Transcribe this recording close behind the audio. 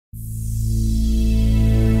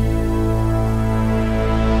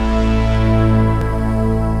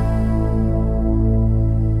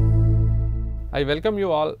I welcome you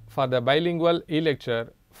all for the bilingual e-lecture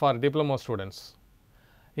for Diploma students.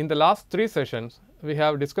 In the last 3 sessions, we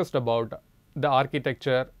have discussed about the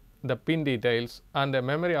architecture, the pin details and the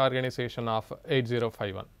memory organization of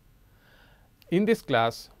 8051. In this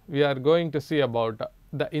class, we are going to see about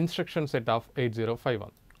the instruction set of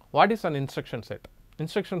 8051. What is an instruction set?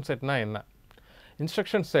 Instruction set na enna?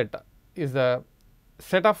 Instruction set is a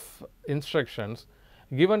set of instructions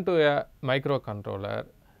given to a microcontroller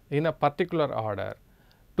in a particular order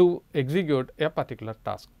to execute a particular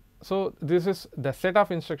task. So, this is the set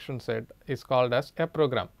of instruction set is called as a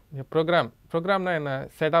program. A program na in a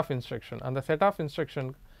set of instruction, and the set of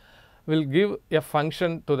instruction will give a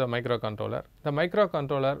function to the microcontroller. The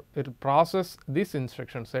microcontroller will process this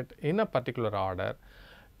instruction set in a particular order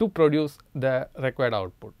to produce the required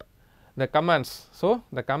output. The commands, so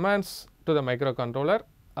the commands to the microcontroller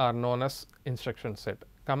are known as instruction set.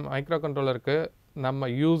 Microcontroller ku நம்ம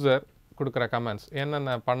user கொடுக்குற comments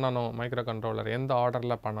என்னென்ன பண்ணணும் microcontroller எந்த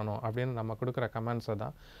ஆர்டரில் பண்ணணும் அப்படின்னு நம்ம கொடுக்குற கமெண்ட்ஸை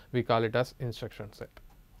தான் we call it as instruction set.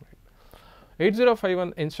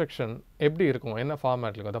 8051 instruction எப்படி இருக்கும், என்ன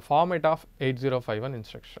ஃபார்மேட் இருக்கும்? The format of 8051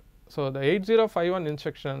 instruction. So the 8051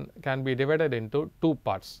 instruction can be divided into 2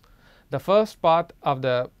 parts. The first part of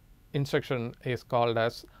the instruction is called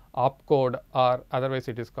as opcode, or otherwise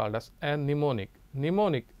it is called as a mnemonic.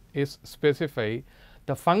 Mnemonic is specify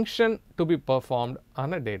the function to be performed on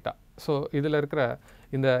a data. So, இதில் இருக்கிற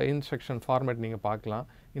இந்த instruction format நீங்கள் பார்க்கலாம்.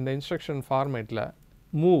 இந்த instruction formatல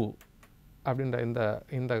move அப்படின்ற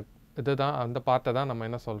இந்த இதுதான் அந்த பார்ட்டை தான் நம்ம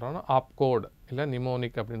என்ன சொல்கிறோம்னா opcode இல்லை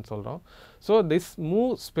mnemonic அப்படின்னு சொல்கிறோம். So, this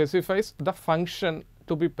move specifies the function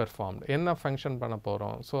to be performed. என்ன ஃபங்க்ஷன் பண்ண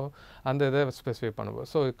போகிறோம், ஸோ அந்த இதை ஸ்பெசிஃபை பண்ணுவோம்.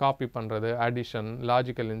 ஸோ காப்பி பண்ணுறது, அடிஷன்,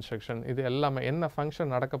 லாஜிக்கல் இன்ஸ்ட்ரக்ஷன், இது எல்லாமே என்ன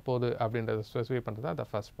ஃபங்க்ஷன் நடக்க போகுது அப்படின்றத ஸ்பெசிஃபை பண்ணுறது தான் the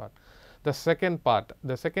first part. The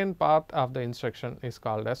second part of the instruction is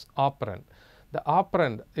called as operand. The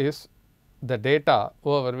operand is the data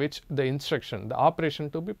over which the instruction, the operation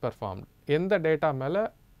to be performed. எந்த data மேலே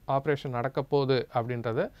ஆப்ரேஷன் நடக்க போகுது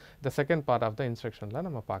அப்படின்றத the second part of the instructionல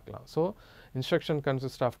நம்ம பார்க்கலாம். So instruction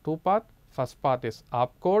consists of 2 parts. First part is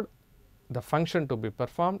opcode, the function to be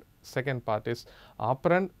performed. Second part is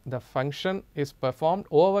operand, the function is performed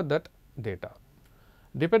over that data.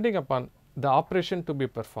 Depending upon the operation to be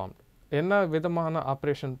performed, என்ன விதமான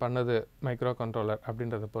operation பண்ணது micro controller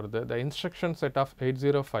அப்படின்றத பொறுத்து the instruction set of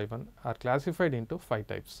 8051 are classified into 5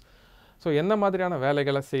 types. So என்ன மாதிரியான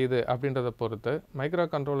வேலைகளை செய்யுது அப்படின்றத பொறுத்து மைக்ரோ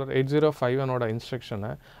கண்ட்ரோலர் 8051ஓட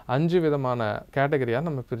இன்ஸ்ட்ரக்ஷனை 5 விதமான கேட்டகரியாக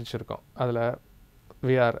நம்ம பிரிச்சிருக்கோம். அதில்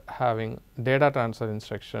we are having data transfer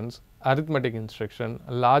instructions, arithmetic instruction,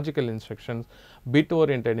 logical instructions, bit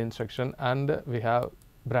oriented instruction, and we have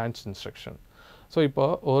branch instruction. So இப்போ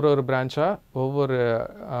ஒரு பிரான்ச்சாக ஒவ்வொரு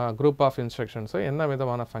குரூப் ஆஃப் இன்ஸ்ட்ரக்ஷன்ஸும் என்ன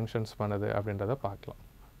விதமான ஃபங்க்ஷன்ஸ் பண்ணுது அப்படின்றத பார்க்கலாம்.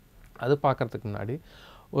 அது பார்க்குறதுக்கு முன்னாடி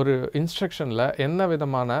ஒரு இன்ஸ்ட்ரக்ஷனில் என்ன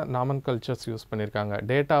விதமான நாமன்கல்ச்சர்ஸ் யூஸ் பண்ணியிருக்காங்க,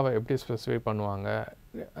 டேட்டாவை எப்படி ஸ்பெசிஃபை பண்ணுவாங்க,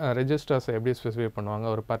 ரெஜிஸ்டர்ஸை எப்படி ஸ்பெசிஃபை பண்ணுவாங்க,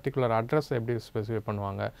 ஒரு பர்டிகுலர் அட்ரஸை எப்படி ஸ்பெசிஃபை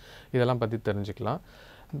பண்ணுவாங்க, இதெல்லாம் பற்றி தெரிஞ்சுக்கலாம்.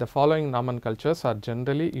 The following nomenclatures are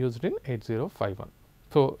generally used in 8051.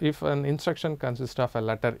 So, if an instruction consists of a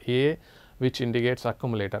letter A which indicates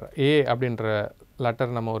accumulator, A அப்படின்ற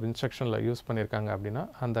லெட்டர் நம்ம ஒரு இன்ஸ்ட்ரக்ஷனில் யூஸ் பண்ணியிருக்காங்க அப்படின்னா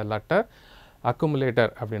அந்த லெட்டர்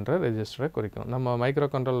அக்குமுலேட்டர் அப்படின்ற ரெஜிஸ்டரை குறிக்கும். நம்ம மைக்ரோ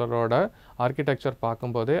கண்ட்ரோலரோட ஆர்கிடெக்சர்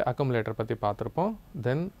பார்க்கும்போதே அக்குமுலேட்டர் பற்றி பார்த்துருப்போம்.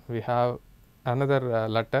 Then we have another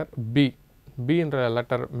letter பின்ற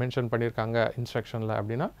letter mention பண்ணியிருக்காங்க இன்ஸ்ட்ரக்ஷனில்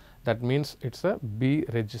அப்படின்னா that means it's a B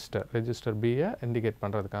register பியை இண்டிகேட்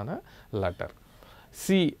பண்ணுறதுக்கான லெட்டர்.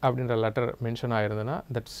 சி அப்படின்ற letter mention ஆயிருந்ததுன்னா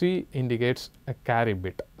that C indicates carry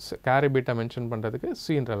பிட்டை மென்ஷன் பண்ணுறதுக்கு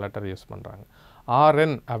சின்ற லெட்டர் யூஸ் பண்ணுறாங்க.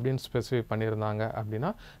 RN அப்படின்னு ஸ்பெசிஃபை பண்ணியிருந்தாங்க அப்படின்னா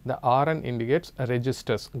the RN indicates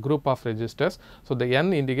registers, group of registers. So, the N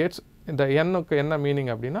indicates, இந்த Nக்கு என்ன மீனிங்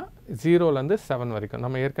அப்படின்னா 0லேருந்து 7 வரைக்கும்.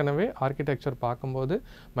 நம்ம ஏற்கனவே ஆர்கிடெக்சர் பார்க்கும்போது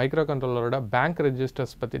மைக்ரோ கண்ட்ரோலரோட பேங்க்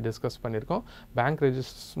ரெஜிஸ்டர்ஸ் பற்றி டிஸ்கஸ் பண்ணியிருக்கோம். பேங்க்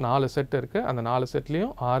ரெஜிஸ்டர்ஸ் 4 செட் இருக்குது. அந்த 4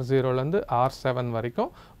 செட்லேயும் R0லேருந்து R7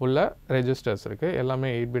 வரைக்கும் உள்ள ரெஜிஸ்டர்ஸ் இருக்குது.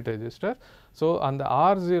 எல்லாமே 8-bit ரெஜிஸ்டர். ஸோ அந்த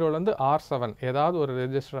R0லேருந்து R7 ஏதாவது ஒரு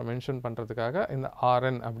ரெஜிஸ்டரை மென்ஷன் பண்ணுறதுக்காக இந்த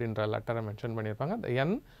RN அப்படின்ற லெட்டரை மென்ஷன் பண்ணியிருப்பாங்க. The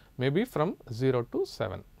N may be from 0 to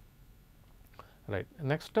 7. Right.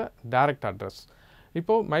 Next, direct address.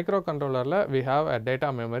 இப்போ micro கண்ட்ரோலரில் we have a data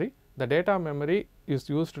memory. The data memory is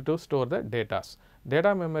used to store the datas.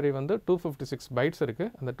 Data memory வந்து 256 bytes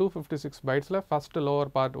இருக்குது. அந்த 256 bytesல first lower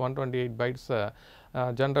part 128 bytes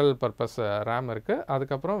general purpose RAM இருக்குது.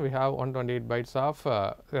 அதுக்கப்புறம் we have 128 bytes of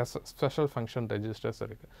special function registers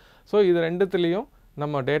இருக்குது. So இது ரெண்டுத்துலேயும்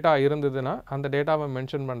நம்ம data இருந்ததுன்னா அந்த டேட்டாவை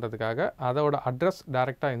மென்ஷன் பண்ணுறதுக்காக அதோட அட்ரஸ்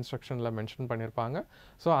டைரெக்டாக இன்ஸ்ட்ரக்ஷனில் மென்ஷன் பண்ணியிருப்பாங்க.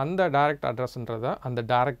 ஸோ அந்த டைரக்ட் அட்ரஸ்ன்றது அந்த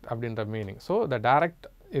டைரக்ட் அப்படின்ற meaning. So the direct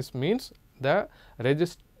is means the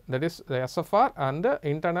register, that is the SFR and the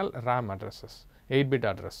internal RAM addresses, 8-bit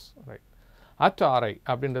address, right. At RI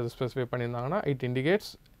அப்படின்றது specify பண்ணியிருந்தாங்கன்னா it indicates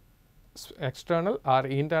external or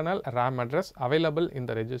internal RAM address available in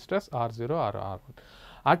the registers R0 or R1.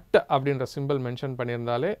 At அப்படின்ற symbol mention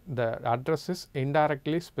பண்ணியிருந்தாலே the address is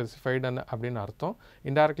indirectly specified அப்படின்னு அர்த்தம்.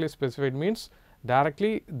 Indirectly specified means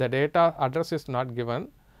directly the data address is not given,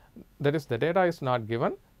 that is the data is not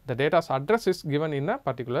given, the data's address is given in a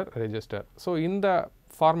particular register. So in the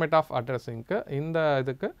format of addressing இந்த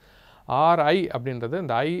இதுக்கு RI அப்படின்றது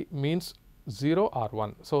இந்த I means 0 or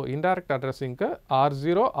 1. So indirect addressing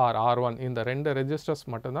R0 or R1 இந்த ரெண்டு registers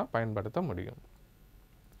மட்டும்தான் பயன்படுத்த முடியும்.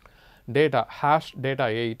 Data hash data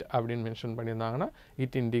 8 அப்படின்னு மென்ஷன் பண்ணியிருந்தாங்கன்னா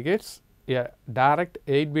it indicates a direct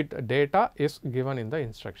 8-bit data is given in the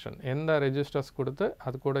instruction. எந்த registers கொடுத்து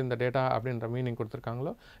அது கூட இந்த data அப்படின்ற மீனிங்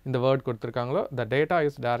கொடுத்துருக்காங்களோ, இந்த வேர்ட் கொடுத்துருக்காங்களோ, the data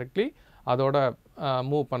is directly அதோட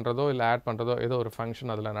மூவ் பண்ணுறதோ இல்லை ஆட் பண்ணுறதோ ஏதோ ஒரு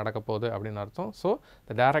ஃபங்க்ஷன் அதில் நடக்க போகுது அப்படின்னு அர்த்தம். So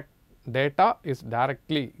the direct data is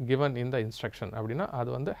directly given in the instruction அப்படின்னா அது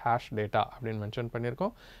வந்து hash data அப்படின்னு மென்ஷன்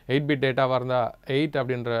பண்ணியிருக்கோம். 8-bit டேட்டாவாக இருந்தால் 8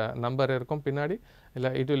 அப்படின்ற நம்பர் இருக்கும் பின்னாடி,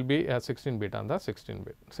 இல்லை it will be a 16-bit இருந்தால்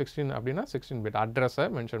 16-bit. 16 அப்படின்னா 16-bit அட்ரஸை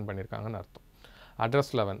மென்ஷன் பண்ணியிருக்காங்கன்னு அர்த்தம். அட்ரஸ்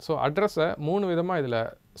 11. ஸோ அட்ரஸை 3 விதமாக இதில்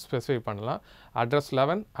ஸ்பெசிஃபை பண்ணலாம். அட்ரஸ்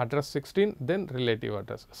 11, அட்ரஸ் 16, தென் ரிலேட்டிவ்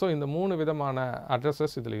அட்ரஸ். ஸோ இந்த 3 விதமான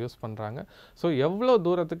அட்ரஸஸ் இதில் யூஸ் பண்ணுறாங்க. ஸோ எவ்வளோ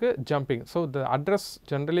தூரத்துக்கு jumping, so the address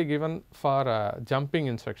generally given for jumping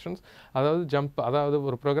instructions, அதாவது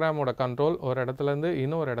ஒரு ப்ரோக்ராமோட கண்ட்ரோல் ஒரு இடத்துலேருந்து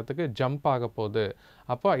இன்னொரு இடத்துக்கு ஜம்ப் ஆக போகுது.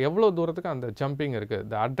 அப்போ எவ்வளோ தூரத்துக்கு அந்த ஜம்பிங் இருக்குது,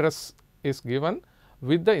 த address is given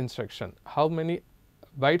with the instruction, how many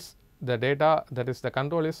bytes the data, that is the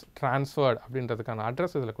control is transferred அப்படின்றதுக்கான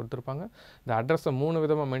அட்ரஸ் இதில் கொடுத்துருப்பாங்க. இந்த அட்ரஸை 3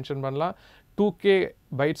 விதமாக மென்ஷன் பண்ணலாம். 2K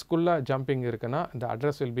bytesக்குள்ளே ஜம்பிங் இருக்குன்னா the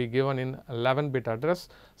address will be given in 11-bit address.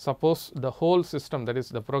 Suppose the whole system, that is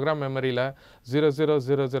the program memoryயில்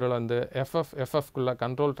 0000 FFக்குள்ளே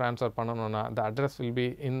control transfer பண்ணணும்னா the address will be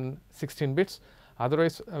in 16 bits.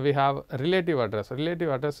 Otherwise we have relative address.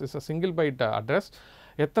 Relative address is a single byte address.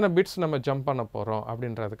 எத்தனை bits நம்ம jump பண்ண போகிறோம்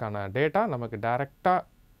அப்படின்றதுக்கான data நமக்கு டைரெக்டாக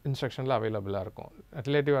இன்ஸ்ட்ரக்ஷனில் அவைலபிளாக இருக்கும்.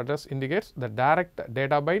 Relative address indicates the direct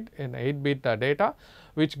data byte in 8-bit data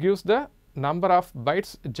which gives the number of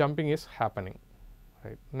bytes jumping is happening.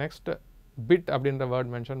 Right. Next, bit அப்படின்ற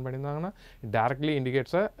வேர்ட் மென்ஷன் பண்ணியிருந்தாங்கன்னா directly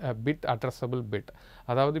indicates a bit addressable bit.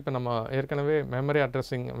 அதாவது இப்போ நம்ம ஏற்கனவே மெமரி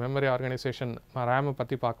அட்ரஸிங், மெமரி ஆர்கனைசேஷன், ரேமை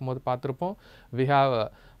பற்றி பார்க்கும்போது பார்த்துருப்போம். we have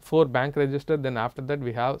 4 bank register, then after that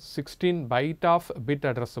we have 16 byte of bit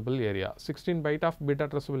addressable area. 16 byte of bit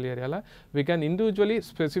addressable area we can individually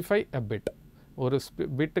specify a bit. ஒரு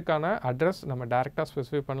பிட்டுக்கான address நம்ம டைரெக்டாக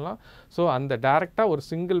ஸ்பெசிஃபை பண்ணலாம். So அந்த டைரெக்டாக ஒரு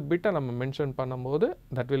சிங்கிள் பிட்டை நம்ம மென்ஷன் பண்ணும்போது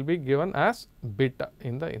that will be given as bit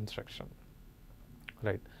in the instruction.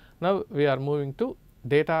 Right. Now we are moving to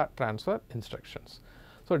data transfer instructions.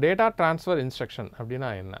 So data transfer instruction அப்படின்னா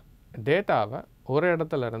என்ன? டேட்டாவை ஒரு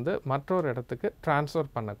இடத்துலேருந்து மற்றொரு இடத்துக்கு ட்ரான்ஸ்ஃபர்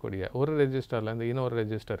பண்ணக்கூடிய, ஒரு ரெஜிஸ்டர்லேருந்து இன்னொரு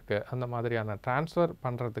ரெஜிஸ்டருக்கு அந்த மாதிரியான ட்ரான்ஸ்ஃபர்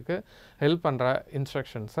பண்ணுறதுக்கு ஹெல்ப் பண்ணுற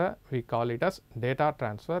இன்ஸ்ட்ரக்ஷன்ஸை we call it as data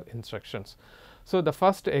transfer instructions. So the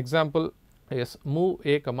first example is move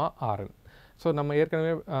a, rn. So நம்ம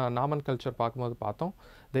ஏற்கனவே நாமன் கல்ச்சர் பார்க்கும்போது பார்த்தோம்.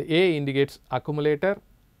 the A indicates accumulator,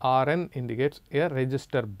 rn indicates a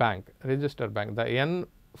register bank. The n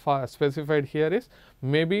specified here is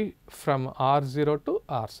maybe from R0 to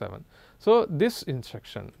R7. So this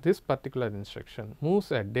instruction, this particular instruction moves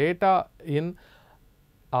a data in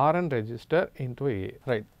rn register into A.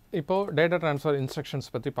 Right. இப்போ data transfer instructions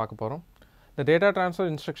பற்றி பார்க்க போகிறோம். The data transfer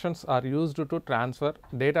instructions are used to transfer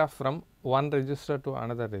data from one register to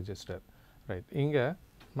another register. Right. இங்கே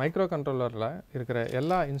micro கண்ட்ரோலரில் இருக்கிற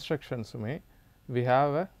எல்லா இன்ஸ்ட்ரக்ஷன்ஸுமே we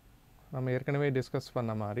have நம்ம ஏற்கனவே discuss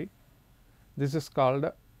பண்ண மாதிரி this is called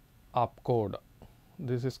opcode,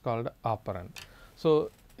 this is called operand. So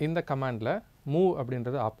இந்த கமாண்டில் மூவ்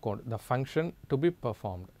அப்படின்றது opcode, the function to be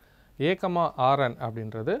performed. A, rn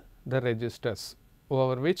அப்படின்றது the registers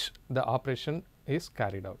over which the operation is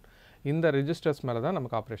carried out. இந்த ரெஜிஸ்டர்ஸ் மேலே தான்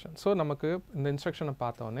நமக்கு ஆப்ரேஷன். ஸோ நமக்கு இந்த இன்ஸ்ட்ரக்ஷனை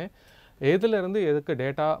பார்த்தோன்னே எதுலேருந்து எதுக்கு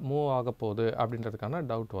டேட்டா மூவ் ஆக போகுது அப்படின்றதுக்கான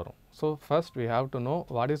டவுட் வரும். So first we have to know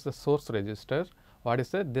what is the source register, what is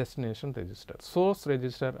the destination register. source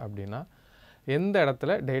register அப்படின்னா எந்த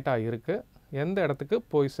இடத்துல டேட்டா இருக்குது, எந்த இடத்துக்கு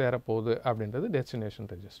போய் சேர போகுது அப்படின்றது டெஸ்டினேஷன்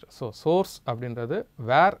ரெஜிஸ்டர். ஸோ சோர்ஸ் அப்படின்றது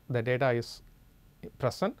வேர் the data is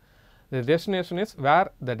present, the destination is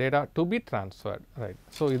where the data to be transferred. Right.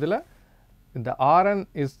 So இதில் இந்த rn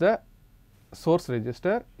is the source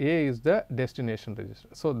register, A is the destination register.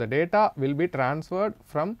 So the data will be transferred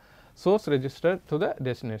from source register to the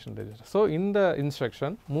destination register. So in the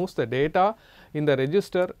instruction moves the data in the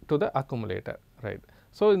register to the accumulator. Right.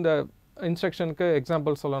 So in the instruction ku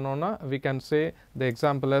example solanona we can say the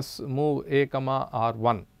example as move a comma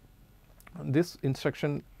r1. This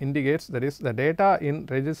instruction indicates that is the data in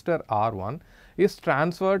register r1 is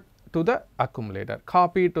transferred to the accumulator,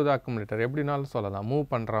 copy to the accumulator. எப்படினாலும் சொல்லலாம், move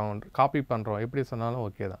பண்ணுறோம், copy பண்ணுறோம், எப்படி சொன்னாலும்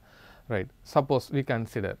okay தான், right. Suppose we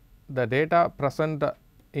consider the data present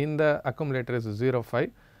in the accumulator is 05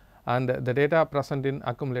 and the data present in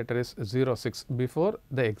accumulator is 06 before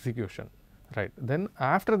the execution, right. Then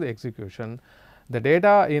after the execution the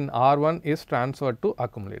data in R1 is transferred to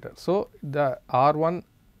accumulator. So the R1,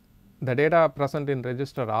 the data present in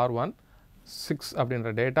register R1 6 அப்படின்ற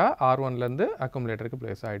data R1 லேருந்து accumulatorக்கு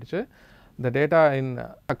place ஆயிடுச்சு. The data in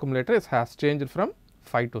accumulator has changed from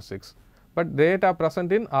 5 to 6 but data present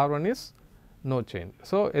in R1 is no change.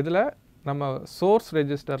 So இதில் நம்ம source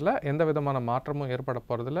registerல எந்த விதமான மாற்றமும் ஏற்பட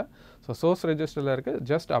போகிறதில்ல. So source registerல இருக்கு,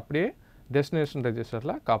 ஜஸ்ட் அப்படியே destination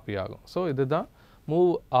registerல காப்பி ஆகும். ஸோ இதுதான்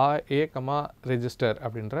move a register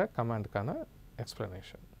அப்படின்ற கமாண்டுக்கான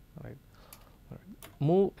explanation, right.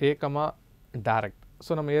 move a direct.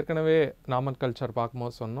 So நம்ம ஏற்கனவே நாமன்கல்ச்சர்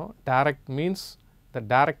பார்க்கும்போது சொன்னோம், direct means the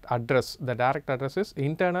direct address. The direct address is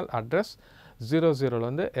internal address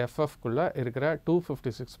 00லேருந்து FF-குள்ளே இருக்கிற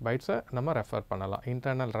 256 பைட்ஸை நம்ம ரெஃபர் பண்ணலாம்.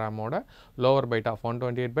 Internal ரேமோட lower byte of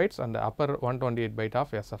 128 bytes and upper 128 byte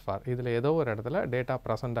of SFR. இதில் ஏதோ ஒரு இடத்துல டேட்டா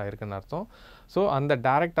ப்ரெசென்ட் ஆகிருக்குன்னு அர்த்தம். ஸோ அந்த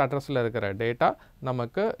டைரக்ட் அட்ரஸில் இருக்கிற டேட்டா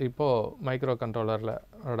நமக்கு இப்போது மைக்ரோ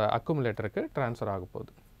கண்ட்ரோலரோட அக்குமுலேட்டருக்கு ட்ரான்ஸ்ஃபர் ஆக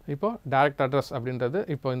போகுது. இப்போது டைரக்ட் அட்ரஸ் அப்படின்றது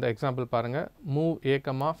இப்போ இந்த எக்ஸாம்பிள் பாருங்கள், move a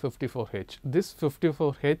 54h. This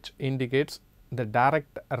 54h indicates the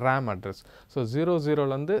direct RAM address. So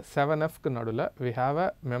 00லேருந்து 7Fக்கு நடுவில் we have a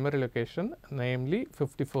memory location namely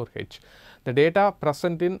 54H. The data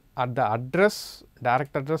present in at the address,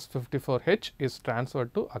 direct address 54H is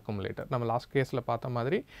transferred to accumulator. நம்ம last கேஸில் பார்த்த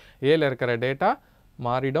மாதிரி ஏல இருக்கிற data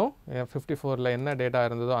மாறிடும், 54ல் என்ன data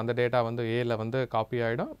இருந்ததோ அந்த டேட்டா வந்து ஏல வந்து காப்பி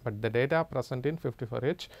ஆகிடும், but the data present in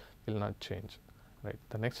 54H will not change, right.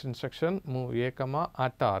 The next instruction, move a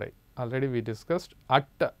at array. Already we discussed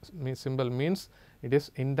at symbol means it is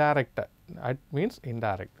indirect, at means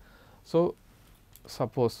indirect. So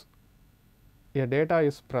suppose a data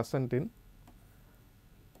is present in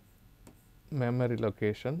memory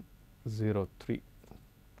location 03,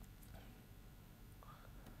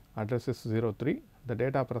 address is 03, the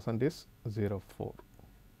data present is 04.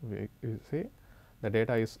 We say the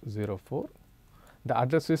data is 04, the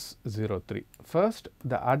address is 03. First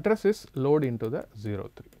the address is load into the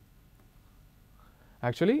 03.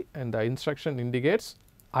 Actually, and the instruction indicates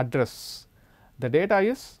address, the data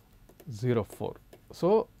is 04. So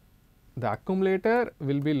the accumulator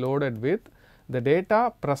will be loaded with the data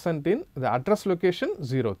present in the address location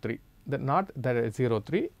 03, not the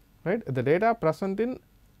 03, right. The data present in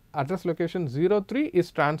address location 03 is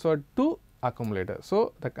transferred to accumulator.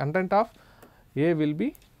 So the content of A will be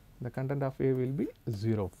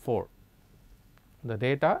 04. The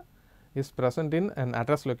data is present in an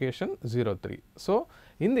address location 03. So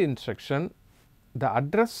in the instruction the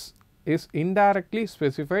address is indirectly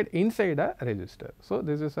specified inside a register. So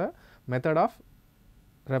this is a method of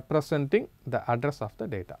representing the address of the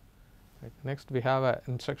data, right. Next we have a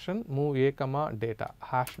instruction, move a data,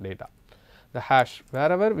 hash data. The hash,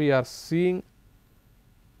 wherever we are seeing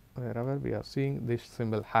this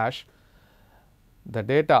symbol hash, the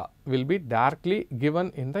data will be directly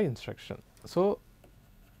given in the instruction. So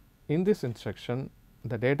in this instruction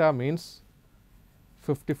the data means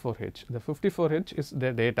 54H. The 54H is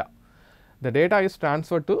the data. The data is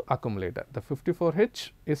transferred to accumulator. The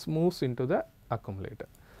 54H is moves into the accumulator.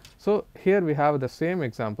 So here we have the same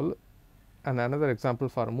example and another example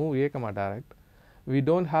for move a direct. We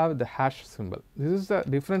don't have the hash symbol. This is the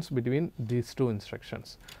difference between these two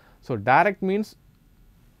instructions. So direct means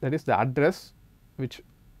that is the address which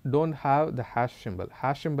don't have the hash symbol.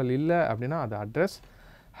 Hash symbol illa அப்படினா அது address,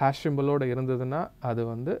 hash symbol-ஓட இருந்ததுன்னா அது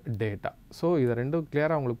வந்து data. So இது ரெண்டும்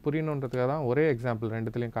கிளியராக உங்களுக்கு புரியணுன்றதுக்காக தான் ஒரே எக்ஸாம்பிள்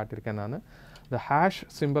ரெண்டுத்துலேயும் காட்டியிருக்கேன் நான். இந்த hash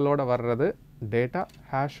symbol-ஓட வர்றது data,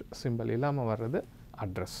 hash symbol இல்லாமல் வர்றது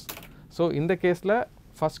address. ஸோ இந்த கேஸில்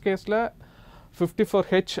ஃபஸ்ட் கேஸில்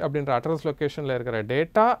 54H அப்படின்ற அட்ரஸ் லொக்கேஷனில் இருக்கிற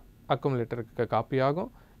டேட்டா அக்குமுலேட்டருக்கு காப்பி ஆகும்.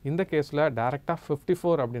 இந்த கேஸில் டைரெக்டாக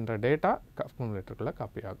 54 அப்படின்ற டேட்டா அக்குமுலேட்டருக்குள்ளே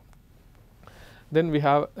காப்பி ஆகும். Then we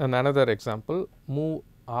have another example, move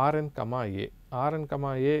Rn, A. Rn,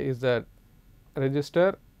 A is the register,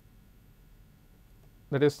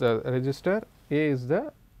 that is the register, A is the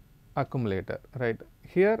accumulator, right.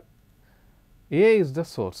 Here A is the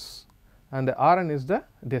source and the Rn is the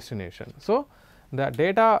destination. So the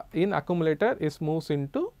data in accumulator is moves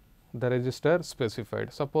into the register specified.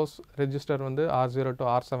 Suppose register வந்து R0 to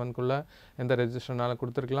R7 குள்ள எந்த ரெஜிஸ்டர்னாலும்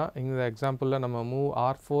கொடுத்துருக்கலாம். இந்த எக்ஸாம்பிளில் நம்ம move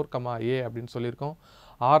R4, A அப்படின்னு சொல்லியிருக்கோம்.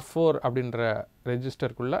 R4 அப்படின்ற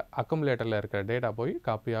ரெஜிஸ்டருக்குள்ள அக்குமுலேட்டரில் இருக்கிற டேட்டா போய்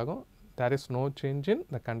காப்பி ஆகும். There is no change in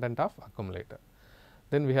the content of accumulator.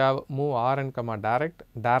 Then we have move rn, direct.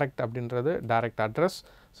 Direct அப்படின்றது direct address.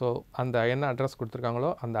 ஸோ அந்த என்ன அட்ரஸ் கொடுத்துருக்காங்களோ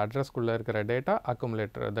அந்த அட்ரஸ்க்குள்ளே இருக்கிற data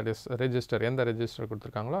accumulator, that is register, எந்த ரெஜிஸ்டர்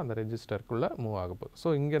கொடுத்துருக்காங்களோ அந்த ரெஜிஸ்டருக்குள்ளே மூவ் ஆக போகுது.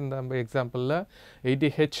 ஸோ இங்கே இந்த எக்ஸாம்பிளில்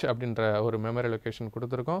 80H அப்படின்ற ஒரு மெமரி லொக்கேஷன்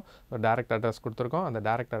கொடுத்துருக்கோம், டேரக்ட் அட்ரஸ் கொடுத்துருக்கோம். அந்த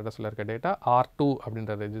டேரக்ட் அட்ரஸில் இருக்க டேட்டா R2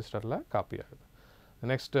 அப்படின்ற ரெஜிஸ்டரில் காப்பி ஆகுது.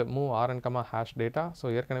 Next move rn, hash data. So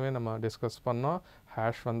ஏற்கனவே நம்ம டிஸ்கஸ் பண்ணோம்,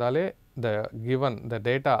 ஹேஷ் வந்தாலே the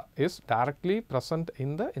data is directly present in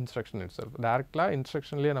the instruction itself. டேரக்டாக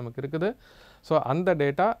இன்ஸ்ட்ரக்ஷன்லேயே நமக்கு இருக்குது. ஸோ அந்த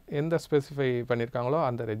டேட்டா எந்த ஸ்பெசிஃபை பண்ணியிருக்காங்களோ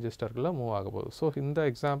அந்த ரெஜிஸ்டருக்குள்ளே மூவ் ஆக போகுது. ஸோ இந்த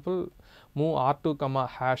example move R2,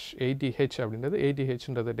 hash 80H அப்படின்றது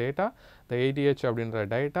 80Hன்றது டேட்டா. இந்த 80H அப்படின்ற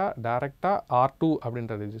டேட்டா டேரெக்டாக R2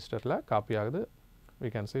 அப்படின்ற ரெஜிஸ்டரில் காப்பி ஆகுது.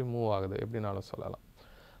 we can say மூவ் ஆகுது எப்படினாலும் சொல்லலாம்.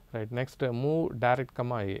 Right, next move direct,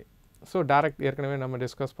 A. So direct ஏற்கனவே நம்ம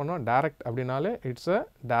டிஸ்கஸ் பண்ணோம். டைரக்ட் அப்படின்னாலே it's a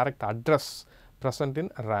direct address present in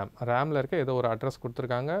RAM. ரேமில் இருக்க ஏதோ ஒரு அட்ரஸ்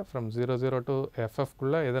கொடுத்துருக்காங்க, ஃப்ரம் 00 to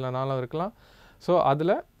FFக்குள்ளே எதுலனாலும் இருக்கலாம். ஸோ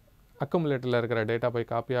அதில் அக்குமுலேட்டரில் இருக்கிற டேட்டா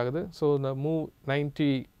போய் காப்பி ஆகுது. ஸோ இந்த மூவ்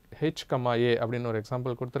 90H, A அப்படின்னு ஒரு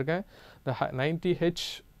எக்ஸாம்பிள் கொடுத்துருக்கேன். இந்த 90H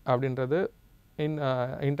அப்படின்றது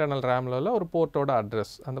இன்டர்னல் ரேமில் உள்ள ஒரு போர்ட்டோட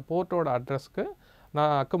அட்ரஸ். அந்த போர்ட்டோட அட்ரஸ்க்கு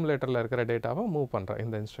நான் அக்குமுலேட்டரில் இருக்கிற டேட்டாவை மூவ் பண்ணுறேன்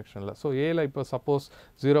இந்த இன்ஸ்ட்ரக்ஷனில். ஸோ ஏல இப்போ சப்போஸ்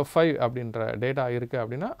 05 அப்படின்ற டேட்டா இருக்குது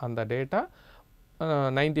அப்படின்னா அந்த டேட்டா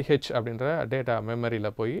 90H அப்படின்ற டேட்டா மெமரியில்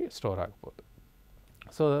போய் ஸ்டோர் ஆக போகுது.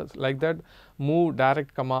 So like that move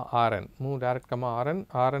direct, rn. Move direct,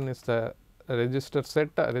 rn is the register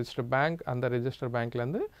set, register bank. அந்த ரெஜிஸ்டர்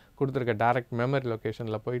பேங்க்லேருந்து கொடுத்துருக்க டைரக்ட் மெமரி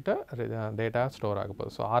லொக்கேஷனில் போயிட்டு டேட்டா ஸ்டோர் ஆக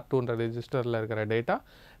போகுது. ஸோ R2ன்ற ரெஜிஸ்டரில் இருக்கிற டேட்டா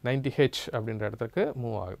 90H அப்படின்ற இடத்துக்கு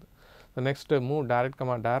மூவ் ஆகுது. The next move direct,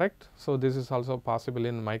 direct. So this is also possible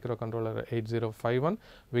in microcontroller 8051.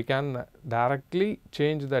 We can directly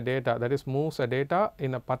change the data, that is moves a data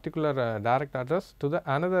in a particular direct address to the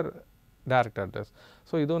another direct address.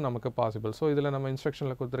 So இதுவும் நமக்கு possible. So இதில் நம்ம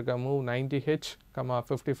இன்ஸ்ட்ரக்ஷனில் கொடுத்துருக்க move 90H,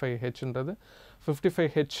 55Hன்றது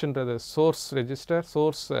 55Hன்றது source register,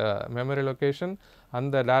 source memory location.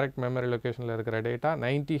 அந்த direct memory locationல இருக்கிற data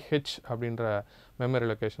 90H அப்படின்ற memory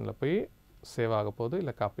locationல போய் save ஆக போகுது,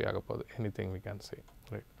 இல்லை காப்பி ஆக போகுது, anything we can say.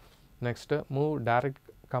 Right. Next move direct,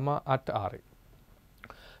 at RI.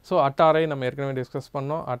 So at RI நம்ம ஏற்கனவே டிஸ்கஸ்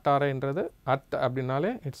பண்ணோம். at RIன்றது at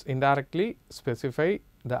அப்படின்னாலே it's indirectly specify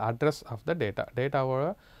the address of the data. டேட்டாவோட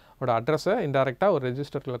அட்ரஸை இன்டைரக்டாக ஒரு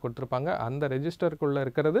ரெஜிஸ்டரில் கொடுத்துருப்பாங்க. அந்த ரெஜிஸ்டருக்குள்ளே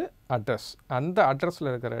இருக்கிறது அட்ரஸ். அந்த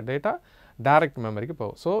அட்ரஸில் இருக்கிற டேட்டா டைரக்ட் மெமரிக்கு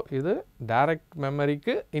போகும். ஸோ இது டைரக்ட்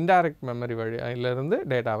மெமரிக்கு இன்டைரக்ட் மெமரி வழியிலிருந்து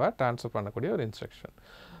டேட்டாவை ட்ரான்ஸ்ஃபர் பண்ணக்கூடிய ஒரு instruction.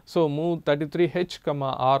 So move 33H,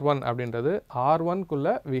 R1 அப்படின்றது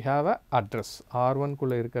R1குள்ளே we have a address.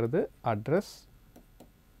 R1குள்ளே இருக்கிறது அட்ரஸ்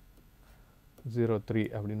 03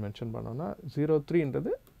 அப்படின்னு மென்ஷன் பண்ணோம்னா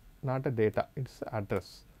 03ன்றது not a data, it's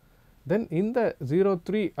address. தென் இந்த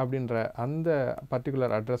 03 அப்படின்ற அந்த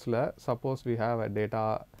பர்டிகுலர் அட்ரஸில் suppose we have a data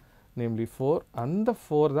namely 4, அந்த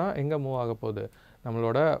 4 தான் எங்கே மூவ் ஆக போகுது,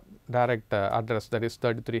 நம்மளோட direct address, that is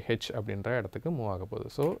 33H அப்படின்ற இடத்துக்கு மூவ் ஆக போகுது.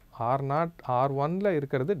 ஸோ R1ல்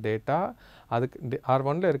இருக்கிறது டேட்டா, அதுக்கு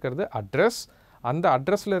R1ல் இருக்கிறது அட்ரஸ். அந்த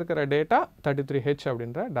அட்ரஸில் இருக்கிற டேட்டா 33H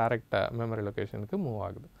அப்படின்ற டைரக்ட் மெமரி லொக்கேஷனுக்கு மூவ்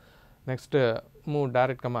ஆகுது. Next move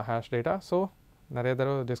direct, hash data. So நிறைய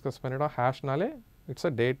தடவை டிஸ்கஸ் பண்ணிவிட்டோம், ஹேஷ்னாலே it's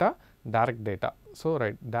a data, direct data. So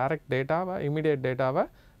right, direct டேட்டாவை, இமீடியட் டேட்டாவை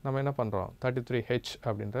நம்ம என்ன பண்ணுறோம், 33H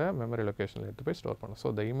அப்படின்ற மெமரி லொக்கேஷனில் எடுத்து போய் ஸ்டோர் பண்ணோம். So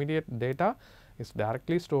the immediate data is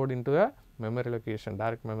directly stored into a memory location,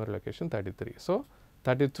 direct memory location 33. So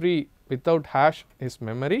 33 without hash is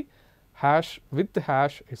memory, hash with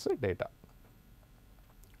hash is a data.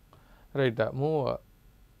 Right, move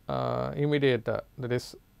immediate, that is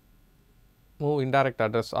move indirect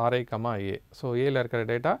address RI, A. So A la irukra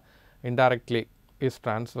data indirectly is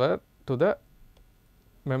transferred to the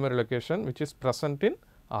memory location which is present in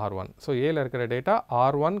R1. So A la irukra data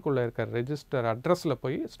R1 குள்ள இருக்க register address la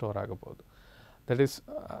போய் store ஆக போகுது. That is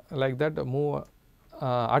like that move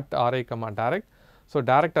at RI, direct. So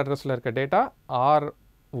direct addressல இருக்க data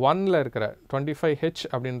R1ல இருக்கிற 25H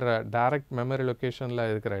அப்படின்ற direct memory லொக்கேஷனில்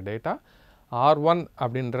இருக்கிற டேட்டா R1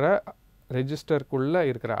 அப்படின்ற ரெஜிஸ்டருக்குள்ளே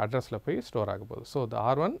இருக்கிற அட்ரஸில் போய் ஸ்டோர் ஆக போகுது. ஸோ இந்த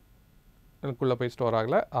R1குள்ளே போய் ஸ்டோர்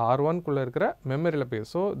ஆகலை, R1குள்ளே இருக்கிற மெமரியில் போய்.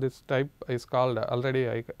 So this type is called, already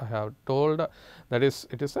I have told, that is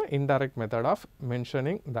it is a indirect method of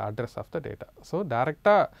mentioning the address of the data. So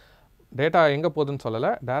டைரெக்டாக டேட்டா எங்கே போகுதுன்னு சொல்லலை,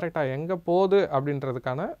 டைரெக்டாக எங்கே போகுது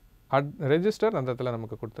அப்படின்றதுக்கான ரெஜிஸ்டர் அந்த இடத்துல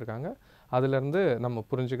நமக்கு கொடுத்துருக்காங்க. அதிலேருந்து நம்ம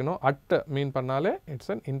புரிஞ்சுக்கணும். அட் மீன் பண்ணாலே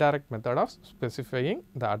it's an indirect method of specifying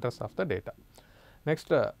the address of the data.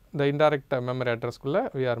 Next the indirect memory அட்ரஸ்க்குள்ளே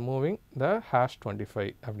we are moving the hash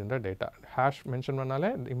 25 அப்படின்ற டேட்டா. ஹேஷ் மென்ஷன்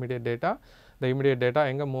பண்ணாலே இமிடியேட் டேட்டா. த இமிடியேட் டேட்டா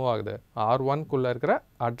எங்கே மூவ் ஆகுது? R1குள்ளே இருக்கிற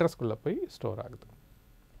அட்ரஸ்க்குள்ளே போய் ஸ்டோர் ஆகுது.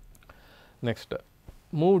 Next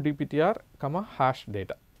move DPTR, hash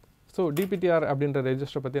data. So DPTR அப்படின்ற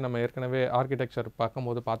register பற்றி நம்ம ஏற்கனவே ஆர்கிடெக்சர்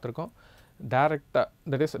பார்க்கும்போது பார்த்துருக்கோம். டைரக்டாக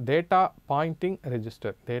that is data Poynting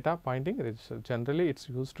register. Data Poynting register generally it's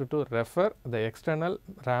used to refer the external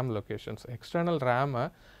RAM locations. External ரேமை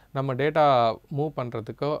நம்ம டேட்டா மூவ்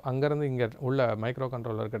பண்ணுறதுக்கோ அங்கேருந்து இங்கே உள்ள மைக்ரோ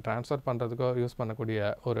கண்ட்ரோலருக்கு ட்ரான்ஸ்ஃபர் பண்ணுறதுக்கோ யூஸ் பண்ணக்கூடிய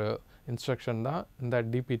ஒரு இன்ஸ்ட்ரக்ஷன் தான் இந்த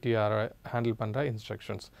DPTR ஹேண்டில் பண்ணுற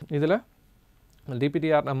இன்ஸ்ட்ரக்ஷன்ஸ். இதில்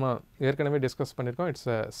DPTR நம்ம ஏற்கனவே டிஸ்கஸ் பண்ணியிருக்கோம். It's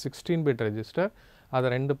 16-bit register. அதை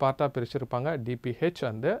 2 பார்ட்டாக பிரிச்சிருப்பாங்க, DPH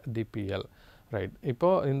அண்ட் DPL. ரைட்.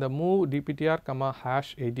 இப்போது இந்த மூவ் DPTR,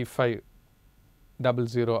 ஹேஷ்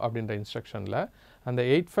 8500 அப்படின்ற இன்ஸ்ட்ரக்ஷனில் அந்த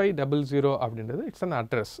 8500 அப்படின்றது இட்ஸ் அன்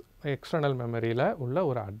அட்ரஸ். எக்ஸ்டர்னல் மெமரியில் உள்ள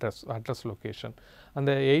ஒரு அட்ரஸ் லொக்கேஷன்.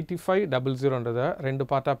 அந்த 8500ன்றதை 2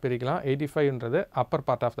 பார்ட்டாக பிரிக்கலாம். 85ன்றது Appar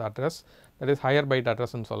part of the address, that is higher byte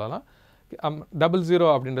அட்ரஸ்ன்னு சொல்லலாம். 00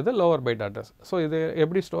 அப்படின்றது லோவர் பைட் அட்ரஸ். ஸோ இது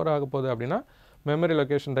எப்படி ஸ்டோர் ஆக போகுது அப்படின்னா, மெமரி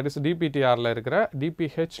லொக்கேஷன் தட் இஸ் DPTRல இருக்கிற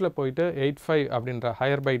DPHல போயிட்டு 85 அப்படின்ற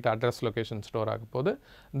higher byte address location store ஆக போகுது.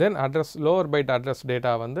 தென் address lower byte address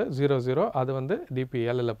data வந்து 00, அது வந்து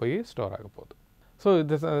DPLல போய் ஸ்டோர் ஆக போகுது. So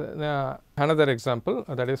this another example,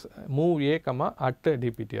 that is move A, at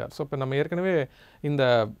DPTR. So இப்போ நம்ம ஏற்கனவே இந்த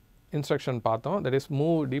இன்ஸ்ட்ரக்ஷன் பார்த்தோம். That is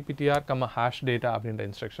move DPTR, hash data அப்படின்ற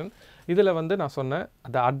இன்ஸ்ட்ரக்ஷன். இதில் வந்து நான் சொன்னேன்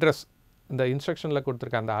அந்த அட்ரஸ், இந்த இன்ஸ்ட்ரக்ஷனில்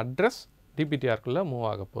கொடுத்துருக்க அந்த அட்ரஸ் DPTRக்குள்ளே மூவ்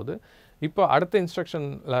ஆக போகுது. இப்போ அடுத்த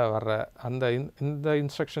இன்ஸ்ட்ரக்ஷனில் வர்ற இந்த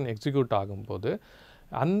இன்ஸ்ட்ரக்ஷன் எக்ஸிக்யூட் ஆகும்போது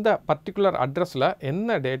அந்த பர்டிகுலர் அட்ரஸில்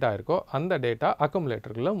என்ன டேட்டா இருக்கோ அந்த டேட்டா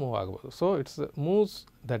அக்குமுலேட்டருக்குள்ளே மூவ் ஆக போகுது. So it's moves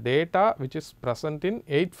the data which is present in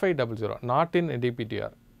 8500, not in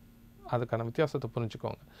DPTR. அதுக்கான வித்தியாசத்தை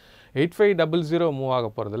புரிஞ்சுக்கோங்க. 8500 மூவ் ஆக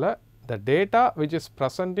போகிறதுல the data which is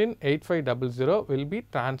present in 8500 will be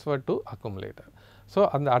transferred to accumulator. So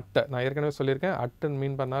அந்த அட்டை நான் ஏற்கனவே சொல்லியிருக்கேன். அட்டுன்னு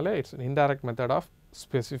மீன் பண்ணாலே it's indirect method of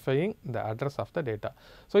specifying the address of the data.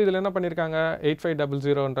 So இதில் என்ன பண்ணியிருக்காங்க,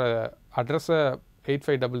 8500ன்ற அட்ரஸை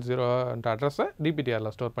 8500ன்ற அட்ரஸை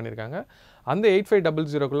DPTRல ஸ்டோர் பண்ணியிருக்காங்க. அந்த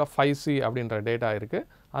 8500க்குள்ளே 5C அப்படின்ற டேட்டா இருக்குது.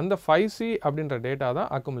 அந்த 5C அப்படின்ற டேட்டா தான்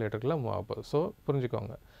அக்குமுலேட்டருக்குள்ளே மூவ் ஆக போகுது. ஸோ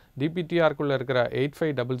புரிஞ்சுக்கோங்க, DPTRக்குள்ளே இருக்கிற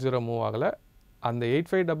 8500 மூவ் ஆகலை, அந்த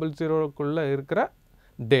 8500க்குள்ளே இருக்கிற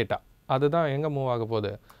டேட்டா அதுதான் எங்கே மூவ் ஆக போகுது,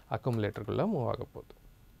 அக்குமுலேட்டருக்குள்ளே மூவ் ஆக போகுது.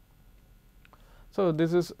 So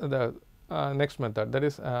this is the next method. That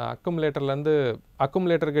is அக்குமுலேட்டர்லேருந்து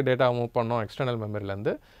அக்குமுலேட்டருக்கு data move பண்ணோம் எக்ஸ்டர்னல்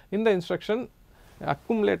மெமரிலேருந்து. இந்த இன்ஸ்ட்ரக்ஷன்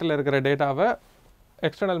அக்குமுலேட்டரில் இருக்கிற டேட்டாவை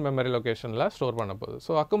எக்ஸ்டர்னல் மெமரி லொக்கேஷனில் ஸ்டோர் பண்ண போகுது.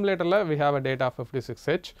 So அக்குமுலேட்டரில் we have a data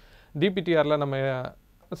 56H. DPTRல நம்ம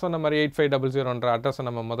சொன்ன மாதிரி 8500ன்ற அட்ரஸை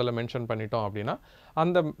நம்ம முதல்ல மென்ஷன் பண்ணிட்டோம் அப்படின்னா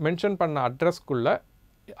அந்த மென்ஷன் பண்ண அட்ரஸ்க்குள்ளே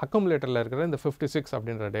அக்குமுலேட்டரில் இருக்கிற இந்த 56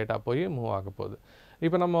 அப்படின்ற டேட்டா போய் மூவ் ஆக போகுது.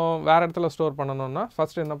 இப்போ நம்ம வேறு இடத்துல ஸ்டோர் பண்ணணும்னா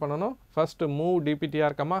ஃபஸ்ட்டு என்ன பண்ணணும், first move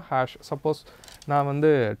DPTR, hash. Suppose நான்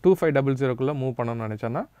வந்து 2500க்குள்ளே மூவ் பண்ணணும்னு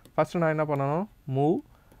நினச்சேன்னா ஃபஸ்ட்டு நான் என்ன பண்ணணும், மூவ்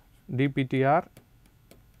DPTR,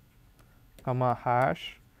 ஹேஷ்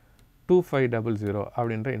 2500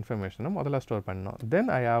 அப்படின்ற இன்ஃபர்மேஷனை முதல்ல ஸ்டோர் பண்ணணும்.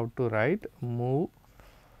 தென் I have to right move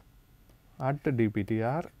at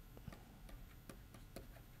DPTR,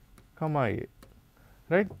 A.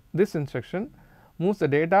 Right? This instruction moves the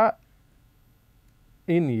data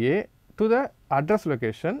in A to the address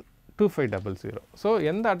location 2500. So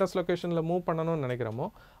எந்த அட்ரஸ் லொக்கேஷனில் மூவ் பண்ணணும்னு நினைக்கிறோமோ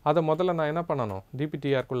அதை முதல்ல நான் என்ன பண்ணணும்,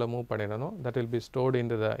 DPTRக்குள்ளே மூவ் பண்ணிடணும். That will be stored in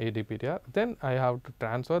to the DPTR. Then I have to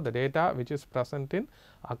transfer the data which is present in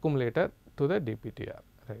accumulator to the DPTR.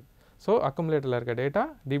 Right. So அக்குமுலேட்டரில் இருக்க டேட்டா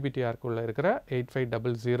DPTRக்குள்ளே இருக்கிற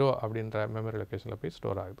 8500 அப்படின்ற மெமரி லொக்கேஷனில் போய்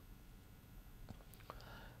ஸ்டோர் ஆகுது.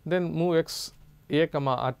 Then move X A,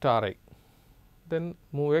 at RI. Then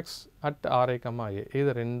move X at RI, A.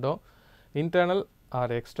 இது ரெண்டும் internal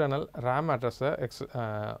R external RAM அட்ரஸை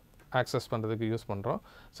access பண்ணுறதுக்கு யூஸ் பண்ணுறோம்.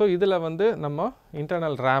 ஸோ இதில் வந்து நம்ம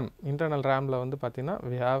இன்டர்னல் ரேமில் வந்து பார்த்திங்கன்னா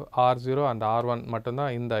we have R0 and R1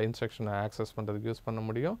 மட்டும்தான் இந்த இன்ஸ்ட்ரக்ஷனை ஆக்சஸ் பண்ணுறதுக்கு யூஸ் பண்ண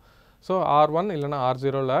முடியும். ஸோ R1 இல்லைனா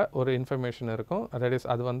R0ல ஒரு இன்ஃபர்மேஷன் இருக்கும், தட்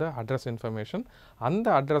இஸ் அது வந்து அட்ரஸ் இன்ஃபர்மேஷன். அந்த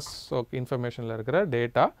அட்ரஸ் இன்ஃபர்மேஷனில் இருக்கிற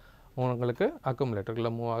டேட்டா உங்களுக்கு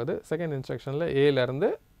அக்குமுலேட்டருக்குள்ளே மூவ் ஆகுது. செகண்ட் இன்ஸ்ட்ரக்ஷனில் ஏலேருந்து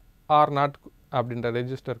R0 அப்படின்ற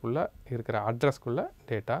ரெஜிஸ்டருக்குள்ளே இருக்கிற அட்ரஸ்க்குள்ளே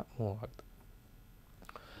டேட்டா மூவ் ஆகுது.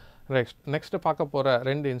 நெக்ஸ்ட்டு பார்க்க போகிற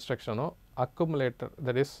ரெண்டு இன்ஸ்ட்ரக்ஷனும் accumulator,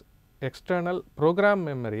 that is external program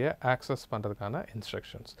memory access பண்ணுறதுக்கான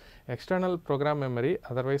instructions. External program memory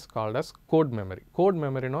otherwise called as code memory. Code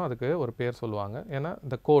memory no அதுக்கு ஒரு பேர் சொல்லுவாங்க. ஏன்னா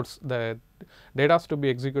the codes, the data to be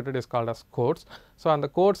executed is called as codes. So அந்த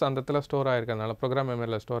codes அந்த இடத்துல store ஆகிருக்கனால program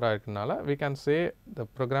memoryல store ஆகிருக்கனால we can say the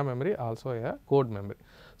program memory also a code memory.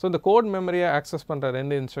 So இந்த code memory access பண்ணுற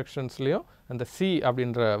ரெண்டு instructionsலையும் அந்த C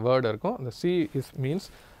அப்படின்ற word இருக்கும். அந்த C means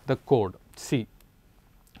the code C.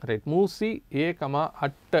 Right, move C A comma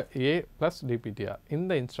at A plus DPTR.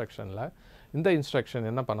 இந்த instruction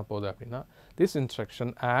என்ன பண்ண போகுது அப்படின்னா this instruction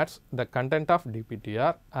adds the content of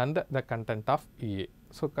DPTR and the content of EA.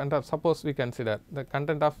 So suppose we consider the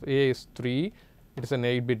content of A is 3, it is an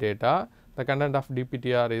 8-bit data. The content of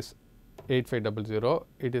DPTR is 8500,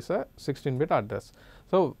 it is a 16-bit address.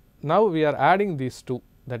 So now we are adding these two,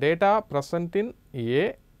 the data present in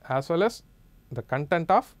A as well as the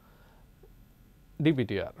content of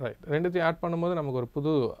DPTR, right. ரெண்டுத்தையும் add பண்ணும்போது நமக்கு ஒரு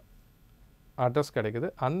புது address கிடைக்குது.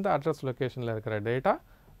 அந்த address லொக்கேஷனில் இருக்கிற data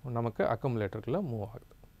நமக்கு அக்குமுலேட்டருக்குள்ளே மூவ்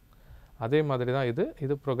ஆகுது. அதே மாதிரி தான்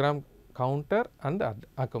இது program counter and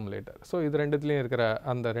accumulator. So இது ரெண்டுத்துலேயும் இருக்கிற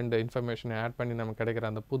அந்த ரெண்டு இன்ஃபர்மேஷனை ஆட் பண்ணி நமக்கு கிடைக்கிற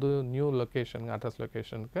அந்த புது நியூ லொக்கேஷனுக்கு அட்ரஸ்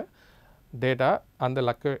லொக்கேஷனுக்கு டேட்டா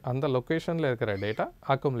அந்த லொக்கேஷனில் இருக்கிற டேட்டா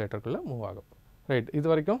அக்குமுலேட்டருக்குள்ளே மூவ் ஆகும். ரைட், இது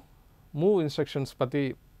வரைக்கும் மூவ் இன்ஸ்ட்ரக்ஷன்ஸ் பற்றி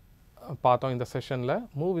பார்த்தோம் இந்த செஷனில்.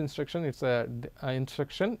 Move instruction it's a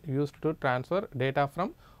instruction used to transfer data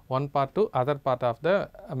from one part to other part of the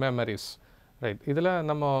memories. Right, இதில்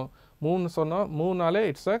நம்ம மூணுனாலே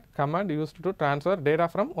it's a command used to transfer data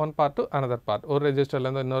from one part to another part. ஒரு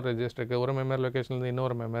ரெஜிஸ்டர்லேருந்து இன்னொரு ரெஜிஸ்டருக்கு, ஒரு memory லொக்கேஷன்லேருந்து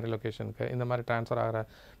இன்னொரு memory லொக்கேஷனுக்கு, இந்த மாதிரி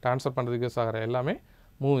transfer பண்ணுறதுக்கு use ஆகிற எல்லாமே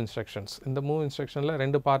மூவ் இன்ஸ்ட்ரக்ஷன்ஸ். இந்த மூவ் இன்ஸ்ட்ரக்ஷனில்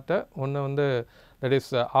ரெண்டு பார்ட்டு, ஒன்று வந்து that is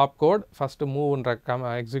app code, first மூவ்ன்ற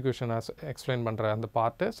எக்ஸிக்யூஷனை explain பண்ணுற அந்த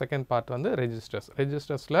பார்ட்டு. செகண்ட் பார்ட் வந்து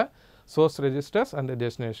ரெஜிஸ்டர்ஸில் source registers and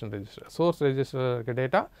destination register. Source ரெஜிஸ்டரில் இருக்க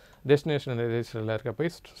டேட்டா டெஸ்டினேஷன் ரெஜிஸ்டரில் இருக்க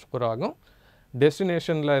போய் ஸ்டோர் ஆகும்.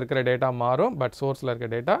 டெஸ்டினேஷனில் இருக்கிற டேட்டா மாறும், பட் சோர்ஸில் இருக்க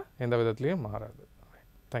டேட்டா எந்த விதத்துலையும் மாறாது.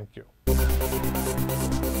 தேங்க்யூ.